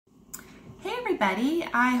Hey everybody,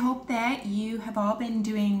 I hope that you have all been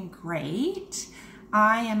doing great.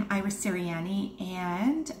 I am Sirianni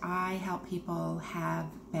and I help people have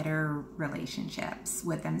better relationships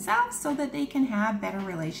with themselves so that they can have better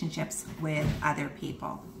relationships with other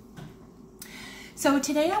people. So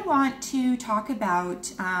today I want to talk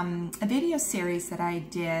about a video series that I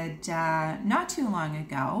did not too long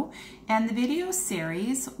ago, and the video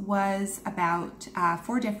series was about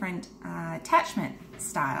 4 different attachment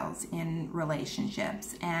styles in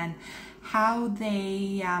relationships and how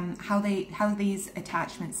these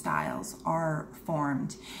attachment styles are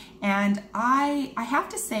formed. And I have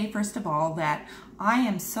to say, first of all, that I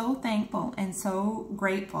am so thankful and so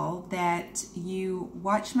grateful that you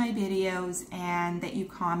watch my videos and that you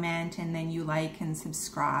comment and then you like and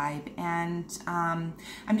subscribe. And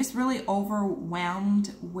I'm just really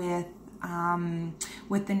overwhelmed with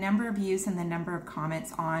the number of views and the number of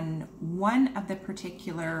comments on one of the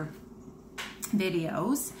particular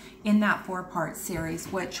videos in that 4-part series,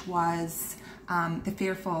 which was the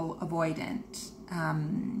Fearful Avoidant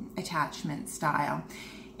attachment style.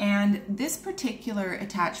 And this particular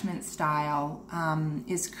attachment style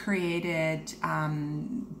is created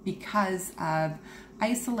because of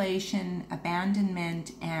isolation,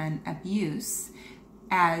 abandonment, and abuse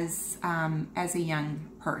as a young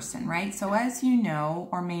person, right? So as you know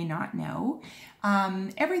or may not know,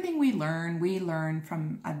 everything we learn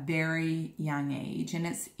from a very young age, and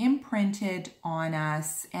it's imprinted on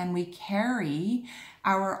us, and we carry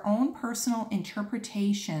our own personal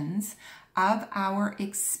interpretations of our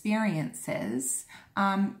experiences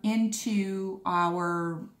into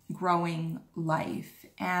our growing life.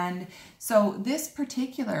 And so this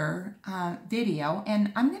particular video,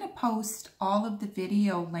 and I'm going to post all of the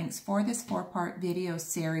video links for this 4-part video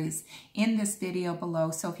series in this video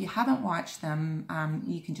below. So if you haven't watched them,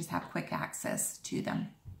 you can just have quick access to them.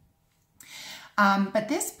 But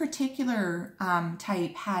this particular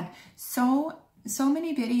type had so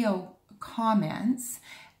many video comments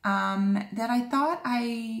that I thought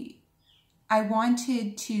I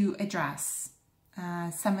wanted to address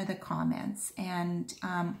some of the comments, and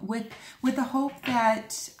with the hope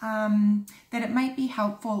that that it might be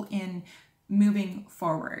helpful in moving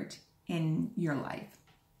forward in your life.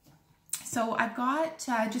 So I've got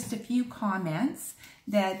just a few comments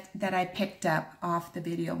that I picked up off the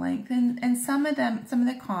video link, and some of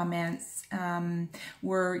the comments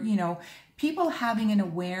were, you know, people having an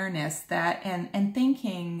awareness that and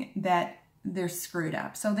thinking that they're screwed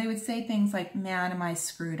up. So they would say things like, man, am I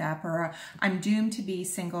screwed up? Or I'm doomed to be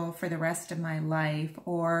single for the rest of my life.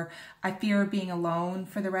 Or I fear being alone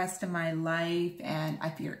for the rest of my life. And I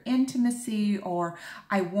fear intimacy. Or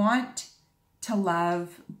I want to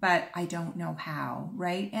love, but I don't know how,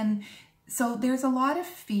 right? And so there's a lot of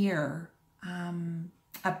fear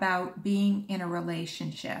about being in a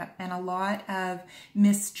relationship, and a lot of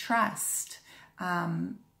mistrust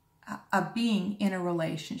of being in a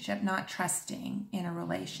relationship, not trusting in a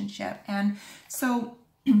relationship. And so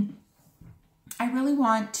I really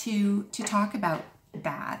want to talk about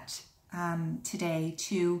that today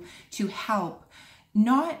to help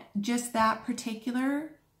not just that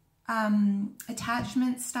particular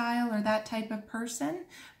attachment style or that type of person,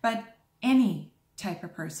 but any type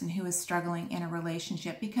of person who is struggling in a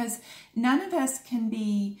relationship, because none of us can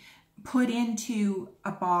be put into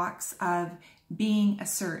a box of being a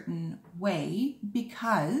certain way,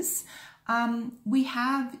 because we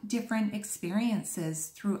have different experiences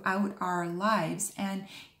throughout our lives, and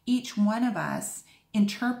each one of us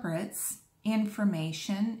interprets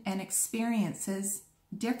information and experiences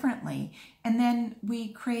differently, and then we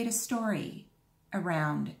create a story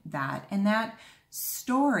around that, and that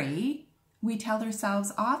story we tell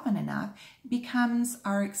ourselves often enough becomes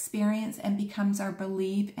our experience and becomes our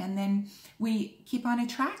belief, and then we keep on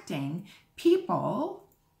attracting people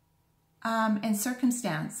and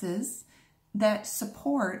circumstances that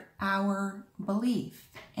support our belief.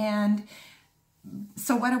 And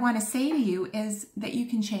so what I want to say to you is that you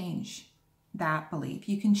can change that belief.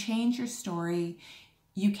 You can change your story.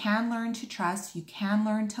 You can learn to trust. You can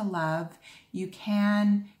learn to love. You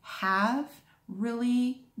can have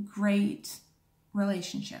really great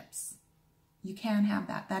relationships. You can have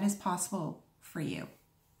that. That is possible for you.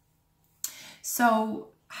 So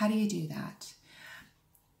how do you do that?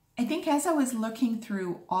 I think as I was looking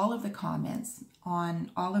through all of the comments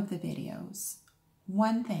on all of the videos,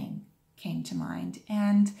 one thing came to mind.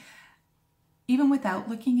 And even without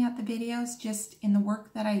looking at the videos, just in the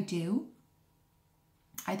work that I do,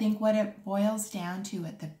 I think what it boils down to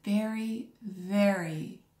at the very,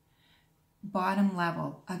 very bottom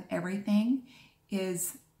level of everything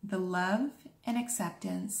is the love and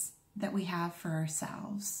acceptance that we have for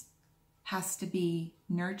ourselves has to be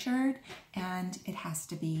nurtured and it has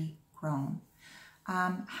to be grown.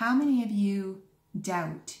 How many of you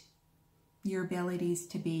doubt your abilities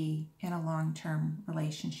to be in a long-term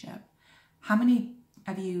relationship? How many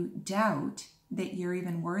of you doubt that you're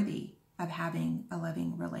even worthy of having a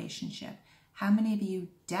loving relationship? How many of you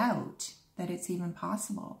doubt that it's even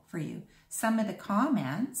possible for you? Some of the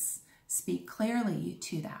comments speak clearly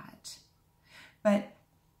to that. But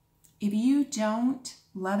if you don't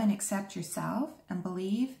love and accept yourself and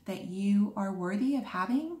believe that you are worthy of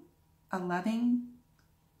having a loving,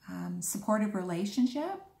 supportive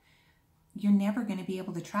relationship, you're never going to be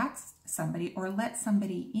able to attract somebody or let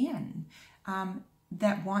somebody in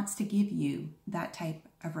that wants to give you that type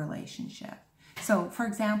of relationship. So, for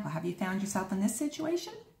example, have you found yourself in this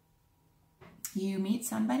situation? You meet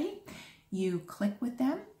somebody, you click with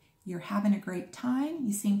them, you're having a great time,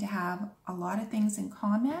 you seem to have a lot of things in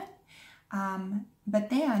common, but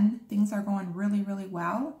then things are going really, really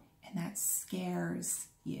well, and that scares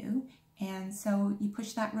you. And so you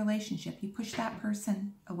push that relationship, you push that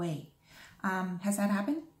person away. Has that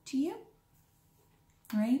happened to you?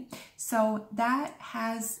 Right? So that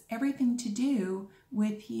has everything to do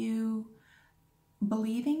with you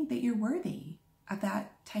believing that you're worthy of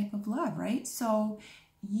that type of love, right? So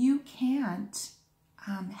you can't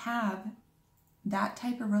have that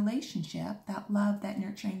type of relationship, that love, that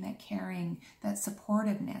nurturing, that caring, that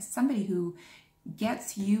supportiveness, somebody who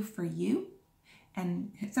gets you for you,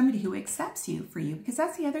 and somebody who accepts you for you. Because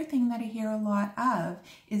that's the other thing that I hear a lot of,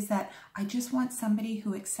 is that I just want somebody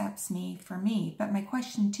who accepts me for me. But my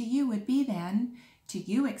question to you would be then, do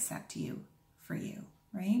you accept you for you,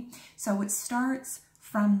 right? So it starts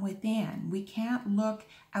from within. We can't look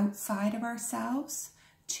outside of ourselves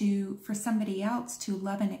for somebody else to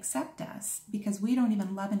love and accept us, because we don't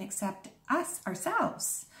even love and accept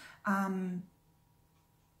ourselves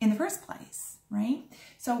in the first place, right?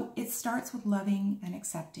 So it starts with loving and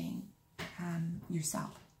accepting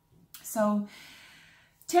yourself. So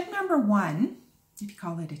tip number one, if you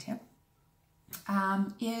call it a tip,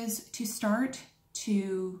 is to start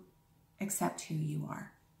to accept who you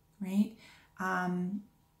are, right?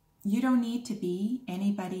 You don't need to be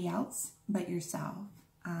anybody else but yourself.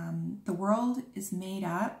 The world is made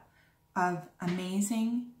up of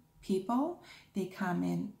amazing people. They come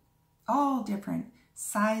in all different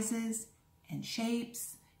sizes and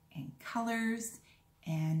shapes and colors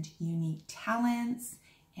and unique talents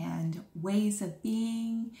and ways of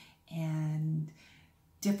being and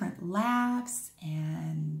different laughs,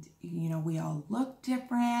 and we all look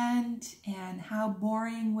different, and how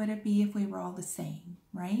boring would it be if we were all the same,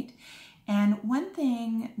 right? And one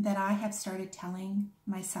thing that I have started telling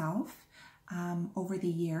myself over the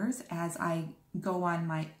years as I go on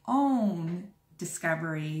my own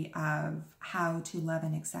discovery of how to love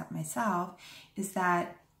and accept myself is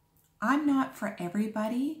that I'm not for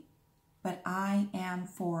everybody, but I am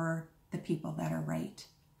for the people that are right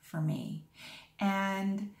for me.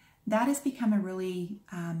 And that has become a really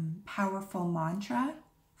powerful mantra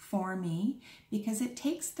for me, because it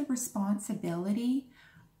takes the responsibility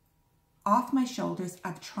off my shoulders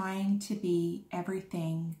of trying to be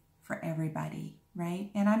everything for everybody,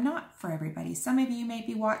 right? And I'm not for everybody. Some of you may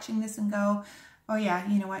be watching this and go, oh yeah,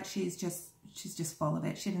 you know what, she's just full of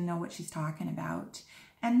it. She didn't know what she's talking about.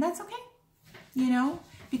 And that's okay,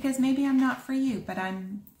 because maybe I'm not for you, but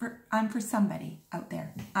I'm for somebody out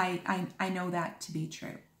there. I know that to be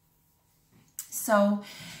true. So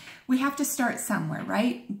we have to start somewhere,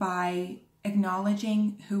 right? By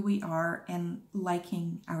acknowledging who we are and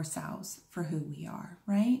liking ourselves for who we are,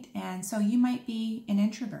 right? And so you might be an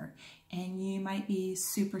introvert and you might be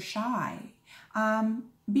super shy.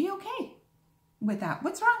 Be okay with that.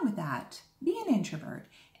 What's wrong with that? Be an introvert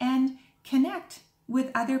and connect with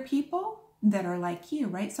other people that are like you,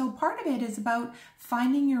 right? So part of it is about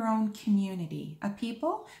finding your own community of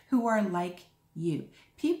people who are like you,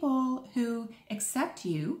 people who accept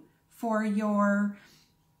you for your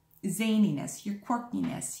zaniness, your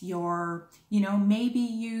quirkiness, your, maybe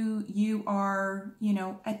you are,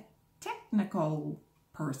 a technical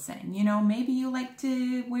person, maybe you like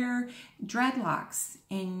to wear dreadlocks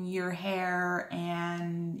in your hair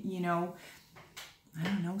and, I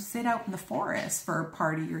don't know, sit out in the forest for a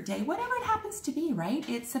part of your day, whatever it happens to be, right?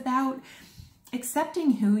 It's about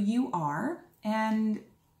accepting who you are and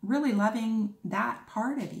really loving that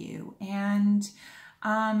part of you, and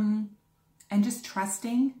just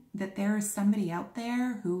trusting that there is somebody out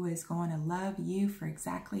there who is going to love you for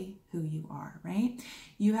exactly who you are, right?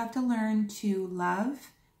 You have to learn to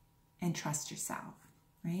love and trust yourself.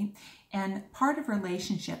 right? And part of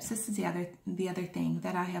relationships, this is the other thing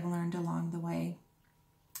that I have learned along the way,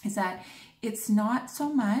 is that it's not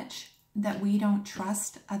so much that we don't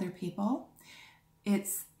trust other people,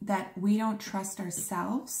 it's that we don't trust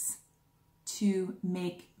ourselves to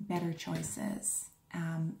make better choices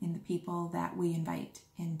in the people that we invite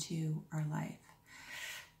into our life.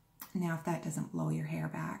 Now, if that doesn't blow your hair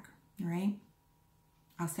back, right?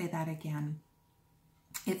 I'll say that again.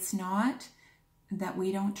 It's not that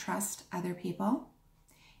we don't trust other people.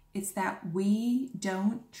 It's that we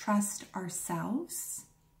don't trust ourselves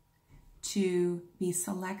to be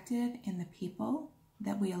selective in the people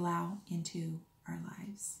that we allow into our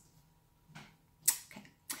lives. Okay,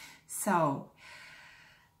 so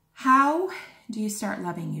how do you start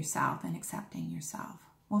loving yourself and accepting yourself?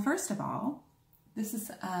 Well, first of all, this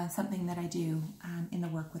is something that I do in the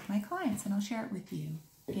work with my clients, and I'll share it with you,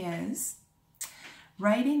 is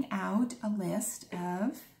writing out a list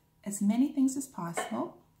of as many things as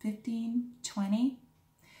possible, 15, 20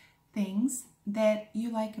 things that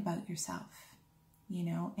you like about yourself, you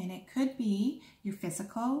know, and it could be your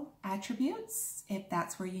physical attributes, if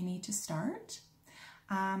that's where you need to start.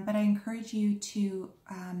 But I encourage you to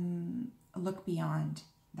look beyond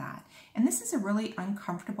that. And this is a really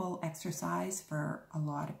uncomfortable exercise for a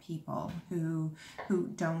lot of people who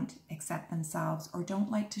don't accept themselves or don't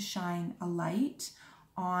like to shine a light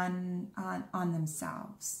on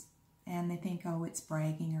themselves. And they think, oh, it's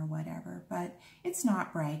bragging or whatever. But it's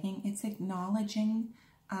not bragging. It's acknowledging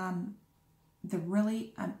the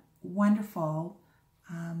really wonderful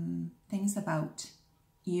things about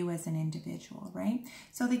you as an individual, right?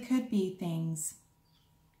 So they could be things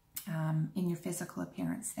in your physical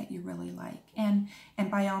appearance that you really like. And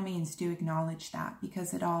by all means, do acknowledge that,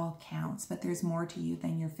 because it all counts, but there's more to you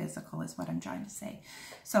than your physical, is what I'm trying to say.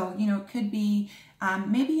 So, you know, it could be,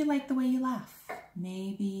 maybe you like the way you laugh.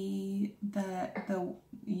 Maybe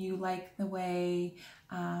you like the way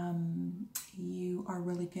you are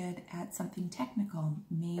really good at something technical.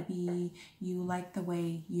 Maybe you like the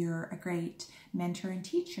way you're a great mentor and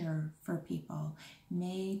teacher for people.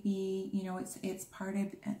 Maybe, you know, it's part of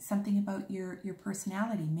something about your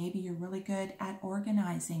personality. Maybe you're really good at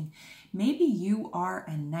organizing. Maybe you are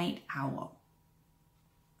a night owl.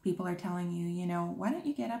 People are telling you, you know, why don't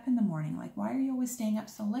you get up in the morning? Like, why are you always staying up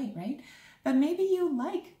so late, right? But maybe you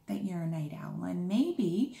like that you're a night owl, and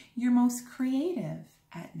maybe you're most creative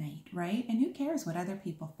at night, right? And who cares what other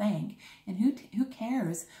people think? And who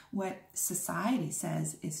cares what society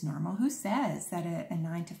says is normal? Who says that a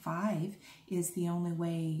 9 to 5 is the only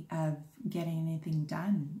way of getting anything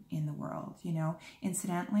done in the world? You know,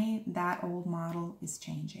 incidentally, that old model is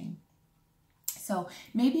changing. So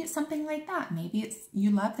maybe it's something like that. Maybe it's you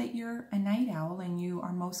love that you're a night owl and you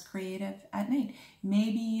are most creative at night.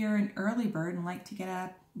 Maybe you're an early bird and like to get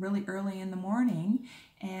up really early in the morning,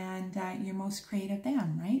 and you're most creative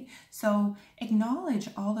then, right? So acknowledge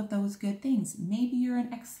all of those good things. Maybe you're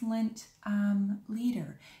an excellent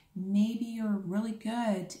leader. Maybe you're really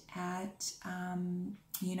good at,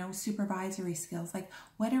 you know, supervisory skills, like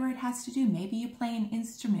whatever it has to do. Maybe you play an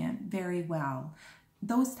instrument very well.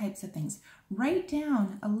 Those types of things. Write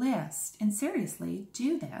down a list, and seriously,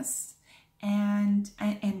 do this and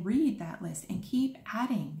read that list and keep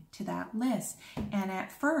adding to that list. And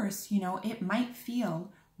at first, you know, it might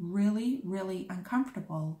feel really, really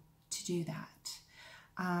uncomfortable to do that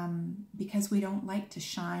because we don't like to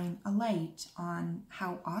shine a light on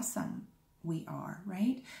how awesome we are,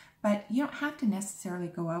 right? But you don't have to necessarily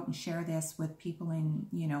go out and share this with people in,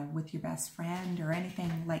 you know, with your best friend or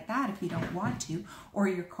anything like that if you don't want to, or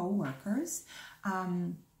your co-workers.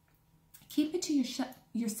 Keep it to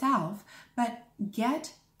yourself, but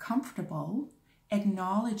get comfortable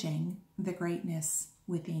acknowledging the greatness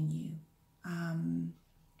within you.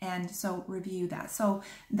 And so review that. So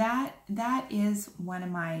that is one of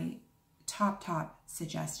my top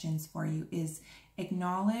suggestions for you, is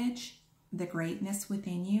acknowledge the greatness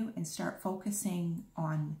within you and start focusing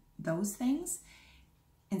on those things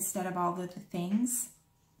instead of all of the things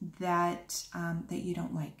that that you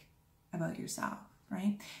don't like about yourself,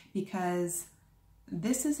 right? Because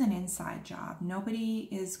this is an inside job. Nobody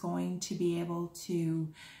is going to be able to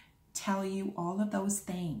tell you all of those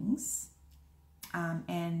things,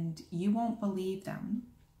 and you won't believe them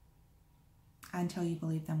until you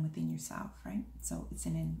believe them within yourself, right? So it's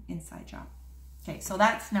an inside job. Okay, so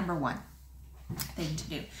that's number one thing to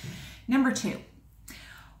do. Number two,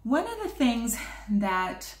 one of the things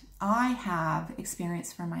that I have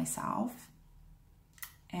experienced for myself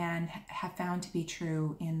and have found to be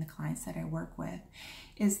true in the clients that I work with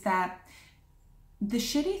is that the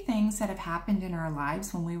shitty things that have happened in our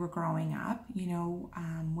lives when we were growing up,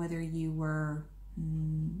 whether you were,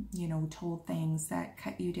 told things that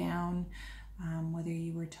cut you down, whether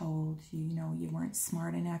you were told, you weren't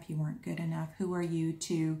smart enough, you weren't good enough, who are you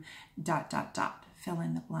to ... fill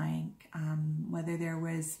in the blank, whether there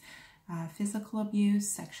was physical abuse,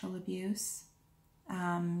 sexual abuse.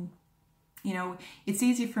 It's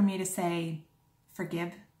easy for me to say,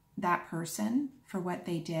 forgive that person for what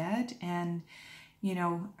they did. And,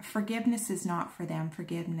 forgiveness is not for them.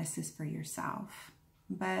 Forgiveness is for yourself.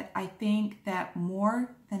 But I think that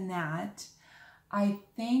more than that, I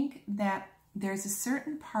think that there's a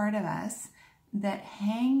certain part of us that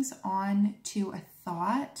hangs on to a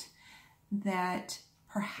thought that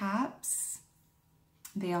perhaps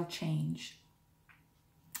they'll change.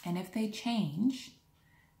 And if they change,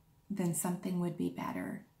 then something would be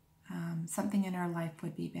better. Something in our life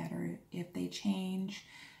would be better. If they change,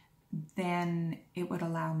 then it would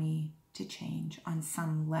allow me to change on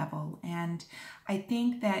some level. And I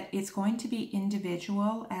think that it's going to be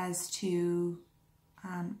individual as to,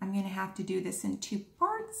 I'm going to have to do this in 2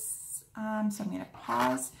 parts. So I'm going to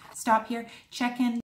pause, stop here, check in.